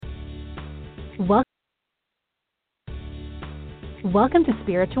Wel- Welcome to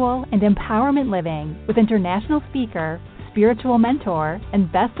Spiritual and Empowerment Living with international speaker, spiritual mentor,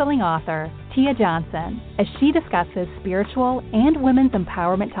 and best-selling author, Tia Johnson, as she discusses spiritual and women's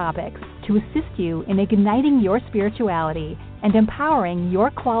empowerment topics to assist you in igniting your spirituality and empowering your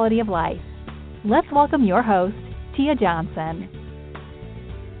quality of life. Let's welcome your host, Tia Johnson.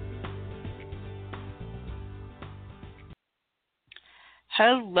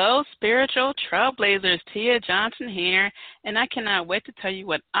 Hello, spiritual trailblazers. Tia Johnson here, and I cannot wait to tell you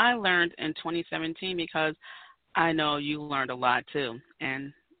what I learned in 2017 because I know you learned a lot too,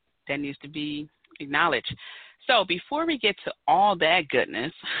 and that needs to be acknowledged. So before we get to all that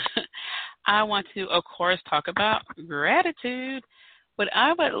goodness, I want to, of course, talk about gratitude. What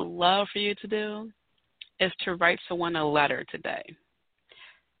I would love for you to do is to write someone a letter today.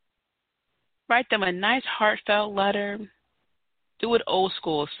 Write them a nice heartfelt letter. Do it old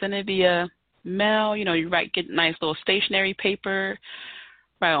school. Send it via mail. You get nice little stationery paper.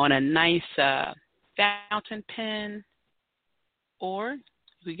 Write on a nice fountain pen. Or you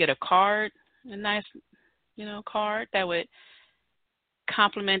could get a card, a nice, card that would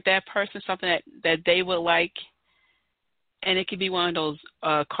compliment that person, something that they would like. And it could be one of those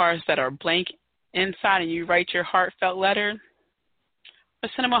cards that are blank inside and you write your heartfelt letter. Or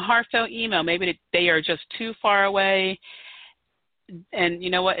send them a heartfelt email. Maybe they are just too far away. And you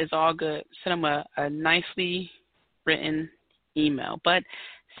know what? It's all good. Send them a nicely written email. But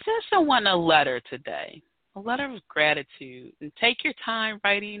send someone a letter today, a letter of gratitude. And take your time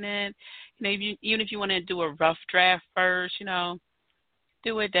writing it. Even if you want to do a rough draft first,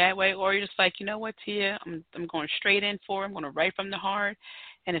 do it that way. Or you're just like, you know what, Tia, I'm going straight in for it. I'm going to write from the heart.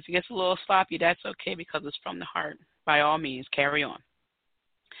 And if it gets a little sloppy, that's okay because it's from the heart. By all means, carry on.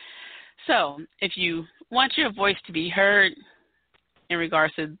 So if you want your voice to be heard, in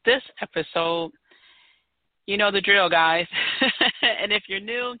regards to this episode, you know the drill, guys. And if you're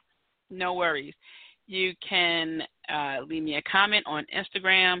new, no worries. You can leave me a comment on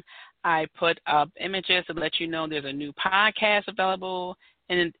Instagram. I put up images to let you know there's a new podcast available.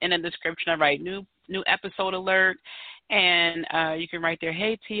 In the description, I write new episode alert. And you can write there,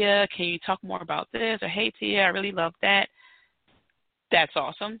 hey, Tia, can you talk more about this? Or, hey, Tia, I really love that. That's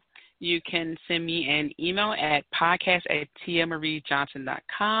awesome. You can send me an email at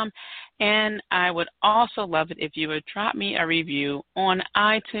podcast@tiamariejohnson.com. And I would also love it if you would drop me a review on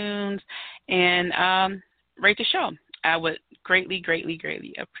iTunes and rate the show. I would greatly, greatly,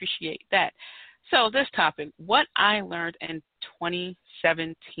 greatly appreciate that. So this topic, what I learned in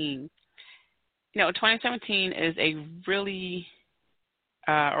 2017. 2017 is a really,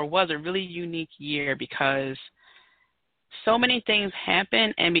 was a really unique year because so many things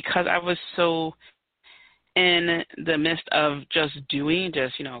happened, and because I was so in the midst of just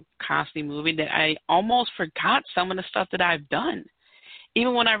constantly moving, that I almost forgot some of the stuff that I've done.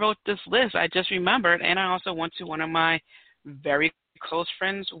 Even when I wrote this list, I just remembered, and I also went to one of my very close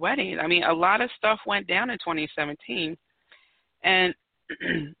friends' weddings. I mean, a lot of stuff went down in 2017, and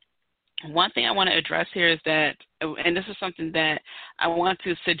one thing I want to address here is that, and this is something that I want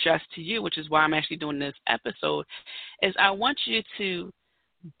to suggest to you, which is why I'm actually doing this episode, is I want you to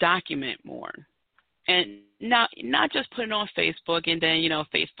document more. And not just put it on Facebook and then,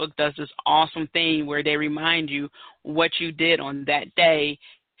 Facebook does this awesome thing where they remind you what you did on that day.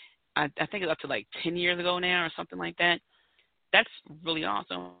 I think it's up to like 10 years ago now or something like that. That's really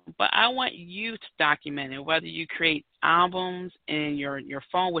awesome. But I want you to document it, whether you create albums in your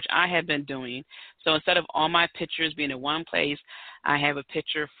phone, which I have been doing. So instead of all my pictures being in one place, I have a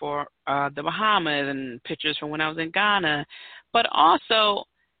picture for the Bahamas and pictures from when I was in Ghana. But also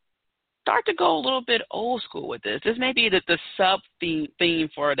start to go a little bit old school with this. This may be the sub-theme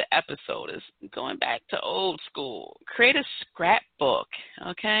for the episode is going back to old school. Create a scrapbook,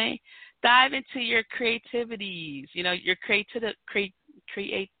 okay? Dive into your creativities, your creative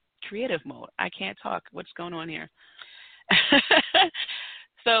mode. I can't talk. What's going on here?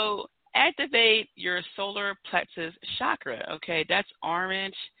 So activate your solar plexus chakra, okay? That's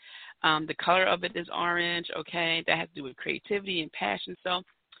orange. The color of it is orange, okay? That has to do with creativity and passion. So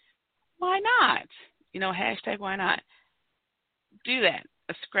why not? Hashtag why not? Do that.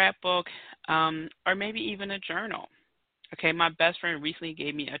 A scrapbook or maybe even a journal. Okay, my best friend recently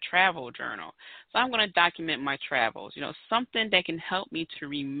gave me a travel journal. So I'm going to document my travels, something that can help me to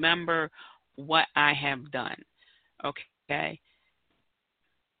remember what I have done. Okay,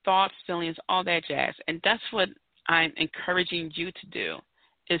 thoughts, feelings, all that jazz. And that's what I'm encouraging you to do,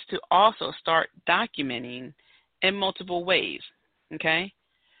 is to also start documenting in multiple ways. Okay,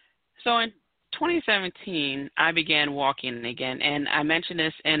 so in 2017, I began walking again, and I mentioned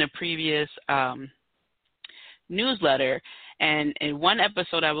this in a previous newsletter. And in one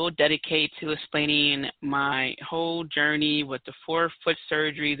episode, I will dedicate to explaining my whole journey with the 4-foot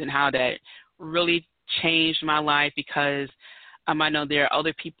surgeries and how that really changed my life, because I know there are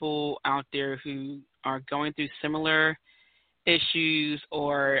other people out there who are going through similar issues,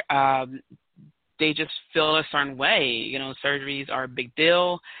 or they just feel a certain way. You know, surgeries are a big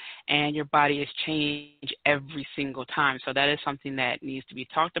deal, and your body is changed every single time. So that is something that needs to be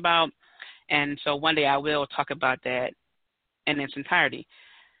talked about. And so one day I will talk about that in its entirety.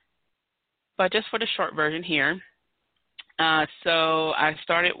 But just for the short version here, so I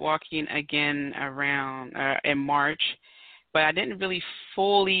started walking again around in March, but I didn't really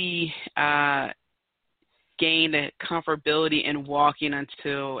fully gain the comfortability in walking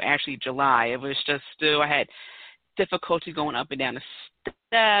until actually July. It was just still, I had difficulty going up and down the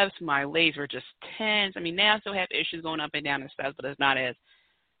steps. My legs were just tense. I mean, now I still have issues going up and down the steps, but it's not as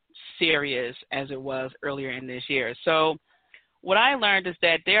serious as it was earlier in this year. So what I learned is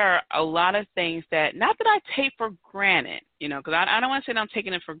that there are a lot of things that, not that I take for granted, you know, because I don't want to say that I'm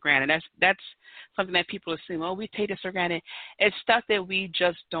taking it for granted. That's something that people assume, oh, we take this for granted. It's stuff that we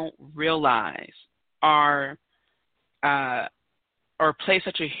just don't realize are or play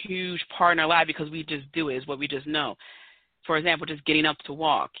such a huge part in our life because we just do it, is what we just know. For example, just getting up to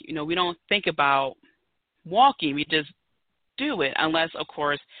walk. You know, we don't think about walking. We just do it, unless, of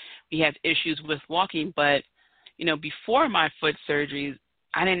course, we have issues with walking. But, you know, before my foot surgeries,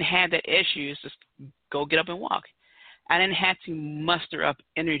 I didn't have that issue. It's just go get up and walk. I didn't have to muster up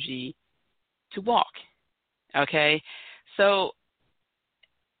energy to walk, okay? So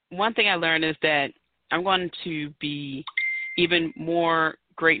one thing I learned is that I'm going to be even more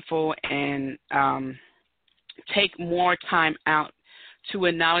grateful and take more time out to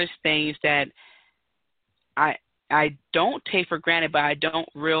acknowledge things that I don't take for granted, but I don't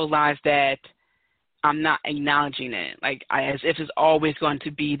realize that I'm not acknowledging it, like as if it's always going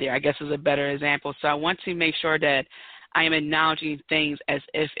to be there, I guess is a better example. So I want to make sure that I am acknowledging things as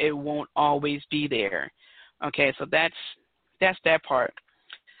if it won't always be there. Okay, so that's that part.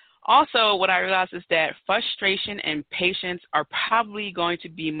 Also, what I realized is that frustration and patience are probably going to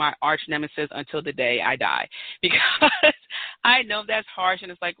be my arch nemesis until the day I die, because I know that's harsh,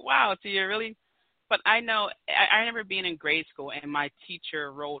 and it's like, wow, so you're really, but I know, I remember being in grade school, and my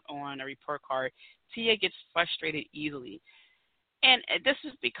teacher wrote on a report card, Tia gets frustrated easily. And this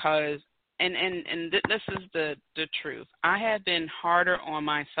is because, and this is the truth, I have been harder on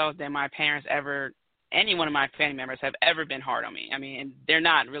myself than my parents ever, any one of my family members have ever been hard on me. I mean, and they're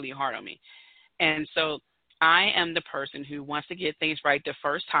not really hard on me. And so I am the person who wants to get things right the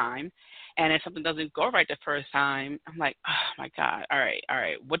first time. And if something doesn't go right the first time, I'm like, oh, my God, all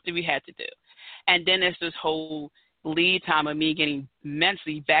right, what do we have to do? And then there's this whole lead time of me getting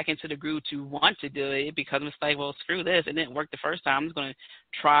mentally back into the groove to want to do it, because it's like, well, screw this. It didn't work the first time. I'm just going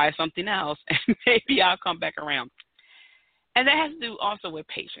to try something else, and maybe I'll come back around. And that has to do also with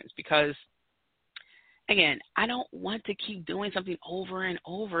patience, because again, I don't want to keep doing something over and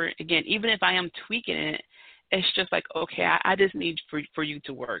over again. Even if I am tweaking it, it's just like, okay, I just need for you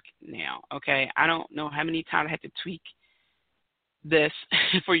to work now, okay? I don't know how many times I have to tweak this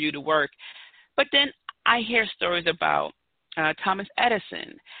for you to work. But then I hear stories about Thomas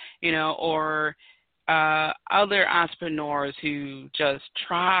Edison, you know, or other entrepreneurs who just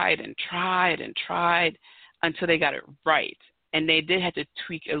tried and tried and tried until they got it right. And they did have to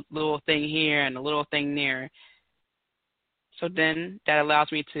tweak a little thing here and a little thing there. So then that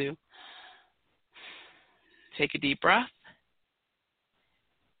allows me to take a deep breath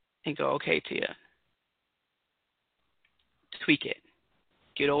and go, okay, Tia, tweak it.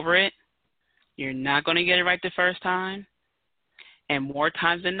 Get over it. You're not going to get it right the first time. And more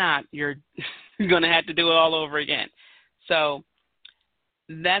times than not, you're going to have to do it all over again. So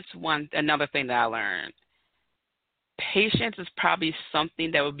that's another thing that I learned. Patience is probably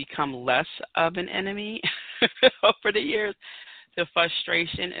something that will become less of an enemy over the years. The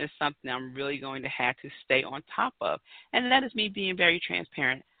frustration is something I'm really going to have to stay on top of. And that is me being very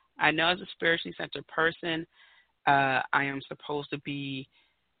transparent. I know as a spiritually centered person, I am supposed to be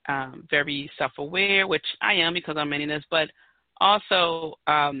very self-aware, which I am because I'm in this, but also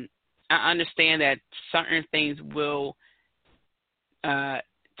I understand that certain things will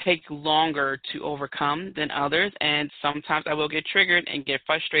take longer to overcome than others, and sometimes I will get triggered and get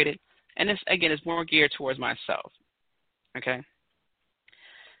frustrated, and this, again, is more geared towards myself, okay?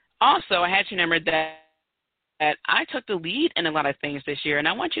 Also, I had to remember that I took the lead in a lot of things this year, and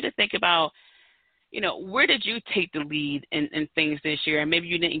I want you to think about, where did you take the lead in things this year? And maybe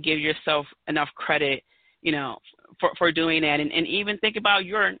you didn't give yourself enough credit, for doing that. And even think about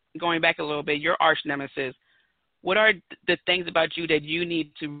going back a little bit, your arch nemesis. What are the things about you that you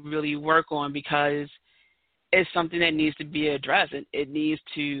need to really work on, because it's something that needs to be addressed. It needs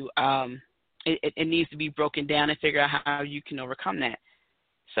to it needs to be broken down and figure out how you can overcome that.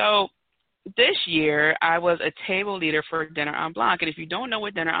 So this year, I was a table leader for Dinner en Blanc. And if you don't know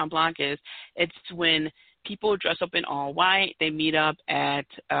what Dinner en Blanc is, it's when people dress up in all white. They meet up at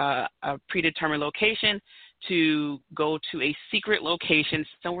a predetermined location to go to a secret location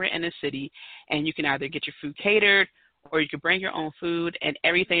somewhere in the city. And you can either get your food catered or you can bring your own food, and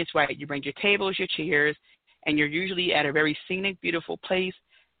everything's right. You bring your tables, your chairs, and you're usually at a very scenic, beautiful place.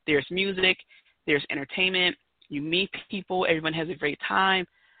 There's music, there's entertainment. You meet people. Everyone has a great time.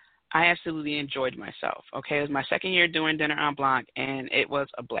 I absolutely enjoyed myself, okay? It was my second year doing Dinner en Blanc, and it was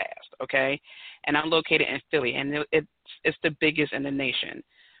a blast, okay? And I'm located in Philly, and it's the biggest in the nation,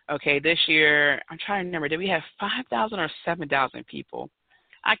 okay? This year, I'm trying to remember, did we have 5,000 or 7,000 people?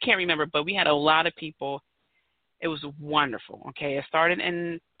 I can't remember, but we had a lot of people. It was wonderful, okay? It started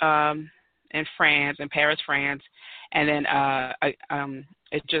in France, in Paris, France, and then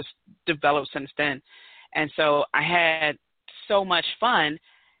it just developed since then. And so I had so much fun.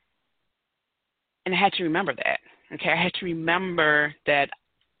 And I had to remember that, okay? I had to remember that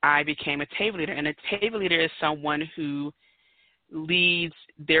I became a table leader. And a table leader is someone who leads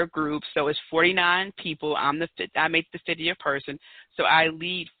their group. So it's 49 people. I make the 50th person. So I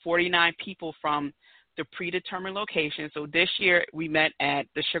lead 49 people from the predetermined location. So this year we met at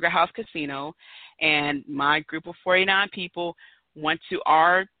the Sugar House Casino, and my group of 49 people went to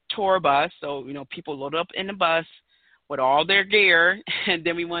our tour bus. So, people loaded up in the bus with all their gear, and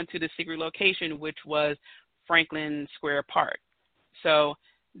then we went to the secret location, which was Franklin Square Park. So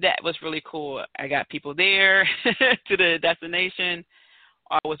that was really cool. I got people there to the destination.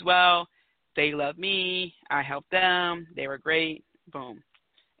 All was well. They loved me. I helped them. They were great. Boom.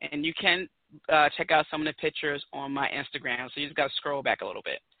 And you can check out some of the pictures on my Instagram, so you just got to scroll back a little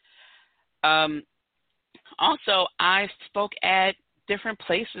bit. Also, I spoke at different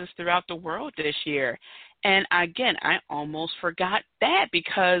places throughout the world this year. And again, I almost forgot that,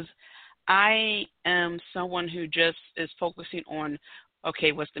 because I am someone who just is focusing on,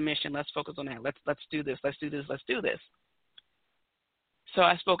 okay, what's the mission? Let's focus on that. Let's do this. Let's do this. Let's do this. So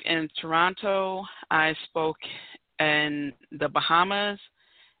I spoke in Toronto. I spoke in the Bahamas.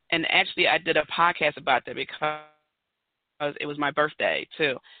 And actually, I did a podcast about that because it was my birthday,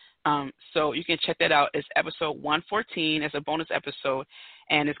 too. So you can check that out. It's episode 114. It's a bonus episode,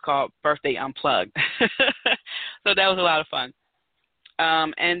 and it's called Birthday Unplugged. So that was a lot of fun.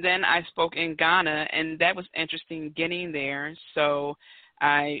 And then I spoke in Ghana, and that was interesting getting there. So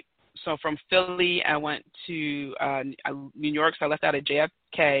from Philly, I went to New York, so I left out of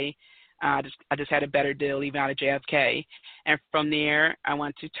JFK. I just had a better deal leaving out of JFK. And from there, I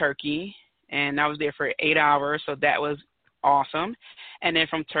went to Turkey, and I was there for 8 hours, so that was awesome. And then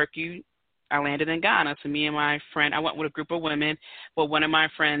from Turkey, I landed in Ghana. So me and my friend, I went with a group of women, but one of my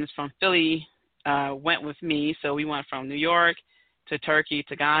friends from Philly went with me. So we went from New York to Turkey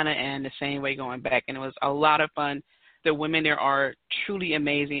to Ghana, and the same way going back. And it was a lot of fun. The women there are truly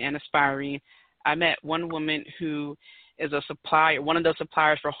amazing and inspiring. I met one woman who is a supplier, one of the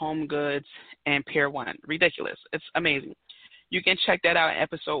suppliers for Home Goods and Pier 1. Ridiculous. It's amazing. You can check that out in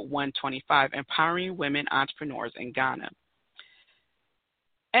episode 125, Empowering Women Entrepreneurs in Ghana.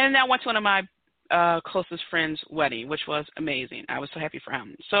 And I went to one of my closest friends' wedding, which was amazing. I was so happy for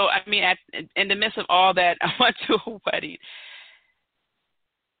him. So, in the midst of all that, I went to a wedding.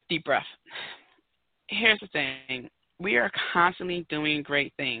 Deep breath. Here's the thing. We are constantly doing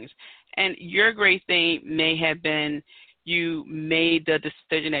great things. And your great thing may have been you made the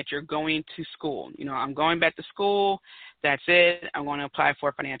decision that you're going to school. I'm going back to school. That's it. I'm going to apply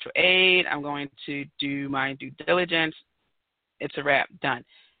for financial aid. I'm going to do my due diligence. It's a wrap. Done.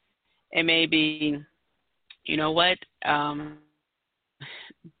 It may be, you know what,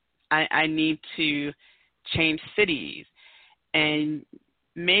 I need to change cities. And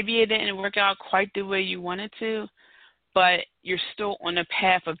maybe it didn't work out quite the way you wanted to, but you're still on the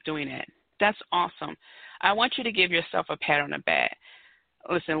path of doing it. That's awesome. I want you to give yourself a pat on the back.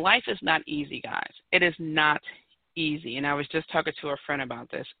 Listen, life is not easy, guys. It is not easy. And I was just talking to a friend about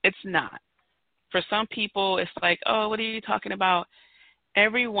this. It's not. For some people, it's like, oh, what are you talking about?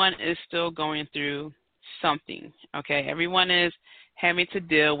 Everyone is still going through something, okay? Everyone is having to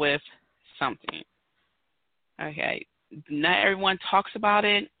deal with something, okay? Not everyone talks about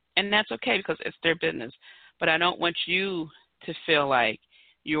it, and that's okay because it's their business. But I don't want you to feel like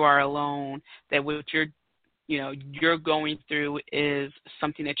you are alone, that what you're going through is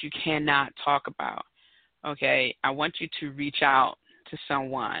something that you cannot talk about. Okay, I want you to reach out to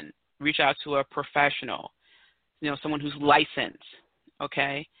someone, reach out to a professional, someone who's licensed.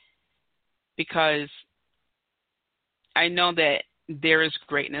 Okay, because I know that there is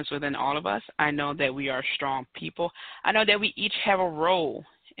greatness within all of us. I know that we are strong people. I know that we each have a role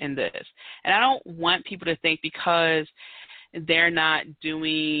in this. And I don't want people to think because they're not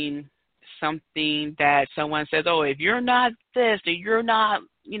doing something that someone says, oh, if you're not this, then you're not,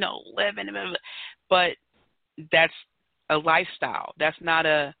 living. But that's a lifestyle. That's not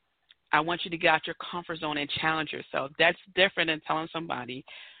I want you to get out your comfort zone and challenge yourself. That's different than telling somebody,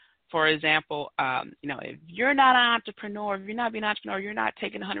 for example, if you're not an entrepreneur, if you're not being an entrepreneur, you're not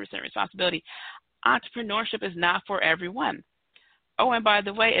taking 100% responsibility. Entrepreneurship is not for everyone. Oh, and by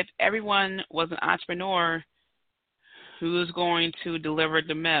the way, if everyone was an entrepreneur, who's going to deliver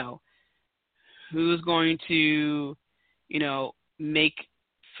the mail? Who's going to,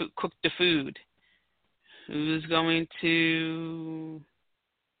 cook the food? Who's going to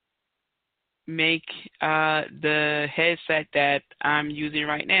make the headset that I'm using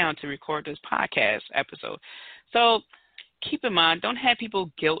right now to record this podcast episode? So keep in mind, don't have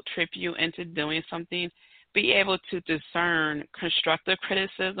people guilt trip you into doing something. Be able to discern constructive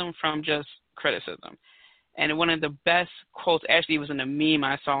criticism from just criticism. And one of the best quotes, actually, was in a meme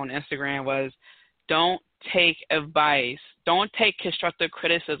I saw on Instagram, was, don't take advice, don't take constructive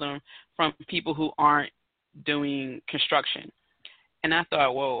criticism from people who aren't doing construction. And I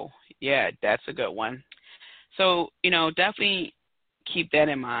thought, whoa, yeah, that's a good one. So, definitely keep that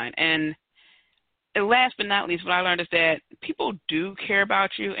in mind. And last but not least, what I learned is that people do care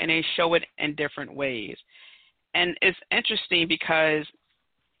about you, and they show it in different ways. And it's interesting because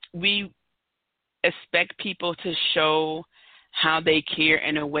we expect people to show how they care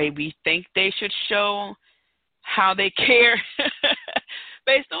in a way we think they should show how they care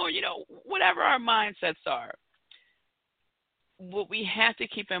based on, whatever our mindsets are. What we have to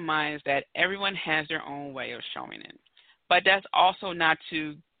keep in mind is that everyone has their own way of showing it. But that's also not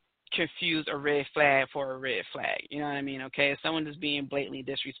to confuse a red flag for a red flag. You know what I mean? Okay, if someone is being blatantly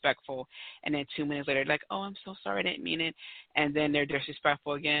disrespectful and then 2 minutes later, like, oh, I'm so sorry, I didn't mean it, and then they're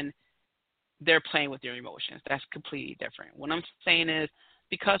disrespectful again, they're playing with your emotions. That's completely different. What I'm saying is,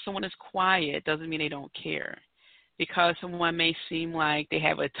 because someone is quiet doesn't mean they don't care. Because someone may seem like they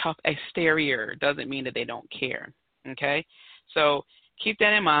have a tough exterior doesn't mean that they don't care. Okay? So keep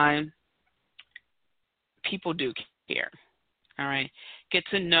that in mind. People do care. All right? Get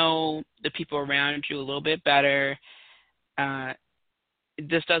to know the people around you a little bit better.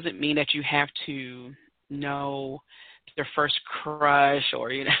 This doesn't mean that you have to know their first crush,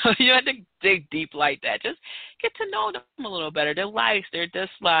 or you have to dig deep like that. Just get to know them a little better, their likes, their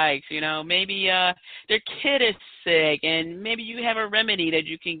dislikes. Maybe their kid is sick, and maybe you have a remedy that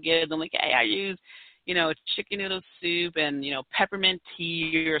you can give them, like, hey, I use chicken noodle soup and peppermint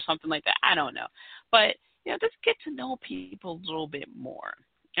tea or something like that. I don't know, but just get to know people a little bit more.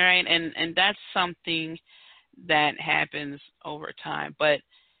 All right, and that's something that happens over time. But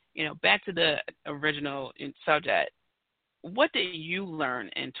back to the original subject. What did you learn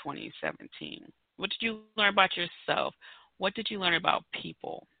in 2017? What did you learn about yourself? What did you learn about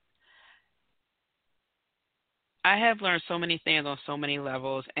people? I have learned so many things on so many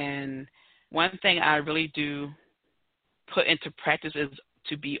levels, and one thing I really do put into practice is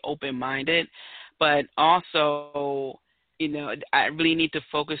to be open-minded, but also, I really need to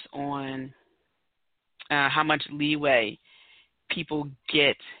focus on how much leeway people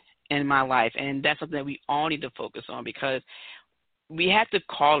get in my life, and that's something that we all need to focus on, because we have to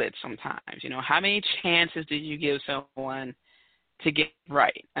call it sometimes. How many chances did you give someone to get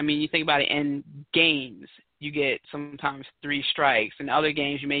right? I mean, you think about it, in games, you get sometimes 3 strikes. In other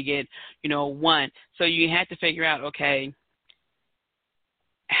games, you may get, 1. So you have to figure out, okay,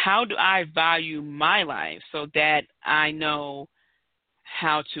 how do I value my life so that I know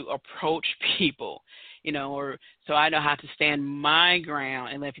how to approach people? Or so I know how to stand my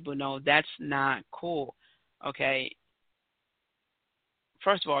ground and let people know that's not cool. Okay.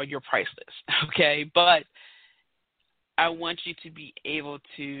 First of all, you're priceless. Okay. But I want you to be able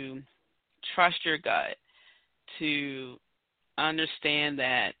to trust your gut, to understand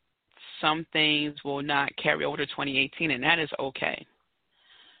that some things will not carry over to 2018, and that is okay.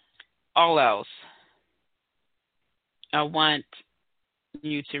 All else, I want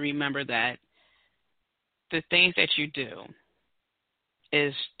you to remember that the things that you do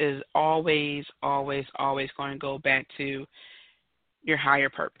is always, always, always going to go back to your higher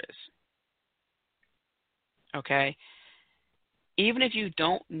purpose. Okay? even if you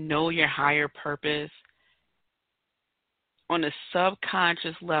don't know your higher purpose, on a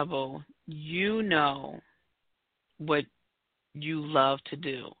subconscious level, you know what you love to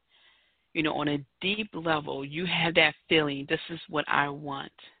do. You know, on a deep level, you have that feeling, this is what I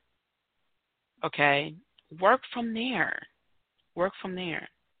want. Okay? Work from there. Work from there.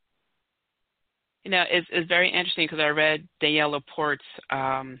 You know, it's very interesting because I read Danielle LaPorte's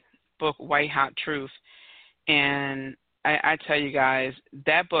book, White Hot Truth, and I tell you guys,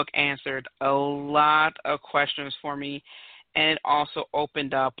 that book answered a lot of questions for me, and it also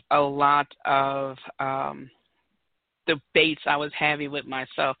opened up a lot of debates I was having with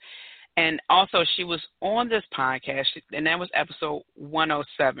myself. And also, she was on this podcast, and that was episode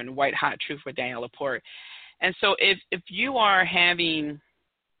 107, White Hot Truth with Danielle LaPorte. And so if you are having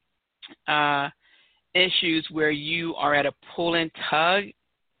issues where you are at a pull and tug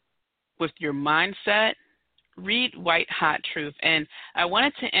with your mindset, read White Hot Truth. And I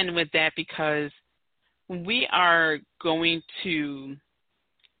wanted to end with that because we are going to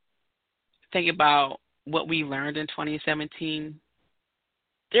think about what we learned in 2017.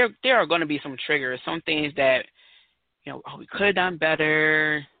 There are going to be some triggers, some things that, you know, we could have done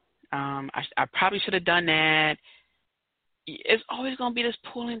better. I probably should have done that. It's always going to be this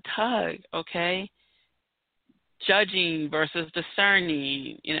pull and tug, okay? Judging versus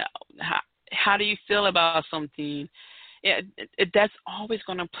discerning, you know, how do you feel about something? That's always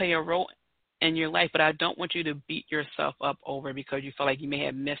going to play a role in your life, but I don't want you to beat yourself up over because you feel like you may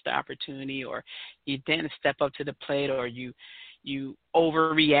have missed the opportunity or you didn't step up to the plate or you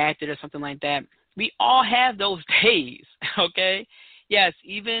overreacted or something like that. We all have those days, okay? Yes,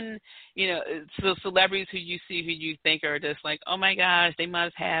 even, you know, so celebrities who you see who you think are just like, oh my gosh, they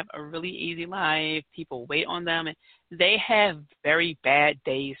must have a really easy life. People wait on them. And they have very bad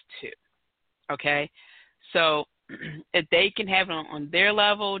days too, okay? So if they can have it on their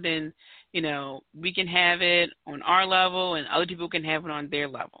level, then, you know, we can have it on our level and other people can have it on their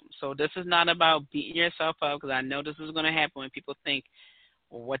level. So this is not about beating yourself up because I know this is going to happen when people think,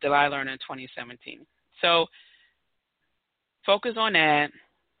 well, what did I learn in 2017? So focus on that.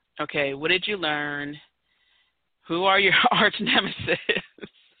 Okay, what did you learn? Who are your arch nemesis?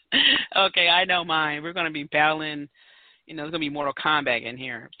 Okay, I know mine. We're going to be battling, you know, there's going to be Mortal Kombat in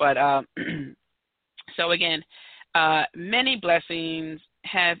here. But so again, many blessings.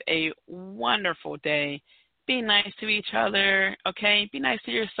 Have a wonderful day. Be nice to each other, okay? Be nice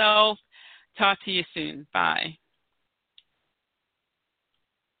to yourself. Talk to you soon. Bye.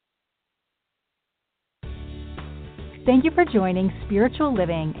 Thank you for joining Spiritual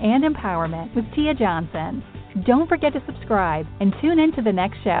Living and Empowerment with Tia Johnson. Don't forget to subscribe and tune in to the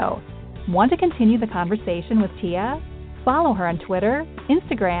next show. Want to continue the conversation with Tia? Follow her on Twitter,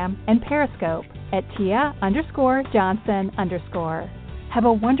 Instagram, and Periscope at Tia_Johnson_. Have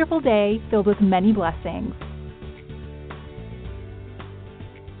a wonderful day filled with many blessings.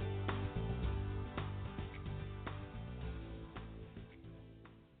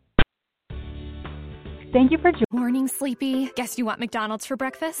 Thank you for joining. Morning, Sleepy. Guess you want McDonald's for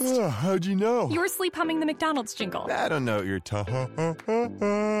breakfast? How'd you know? You were sleep humming the McDonald's jingle. I don't know what you're talking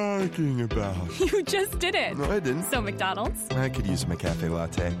about. You just did it. No, I didn't. So McDonald's? I could use a McCafe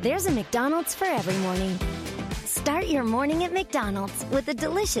latte. There's a McDonald's for every morning. Start your morning at McDonald's with a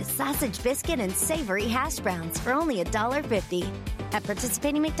delicious sausage biscuit and savory hash browns for only $1.50. At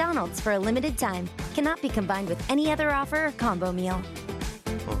participating McDonald's for a limited time. Cannot be combined with any other offer or combo meal.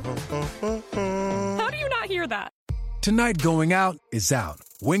 How do you not hear that? Tonight going out is out.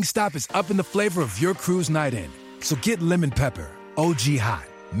 Wingstop is up in the flavor of your cruise night in. So get lemon pepper, OG hot,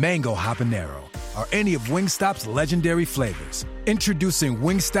 mango habanero, or any of Wingstop's legendary flavors. Introducing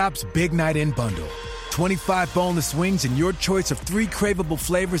Wingstop's Big Night In Bundle. 25 boneless wings and your choice of 3 craveable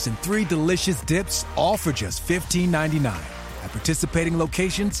flavors and 3 delicious dips, all for just $15.99. At participating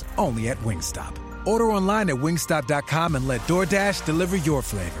locations, only at Wingstop. Order online at wingstop.com and let DoorDash deliver your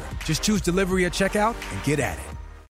flavor. Just choose delivery at checkout and get at it.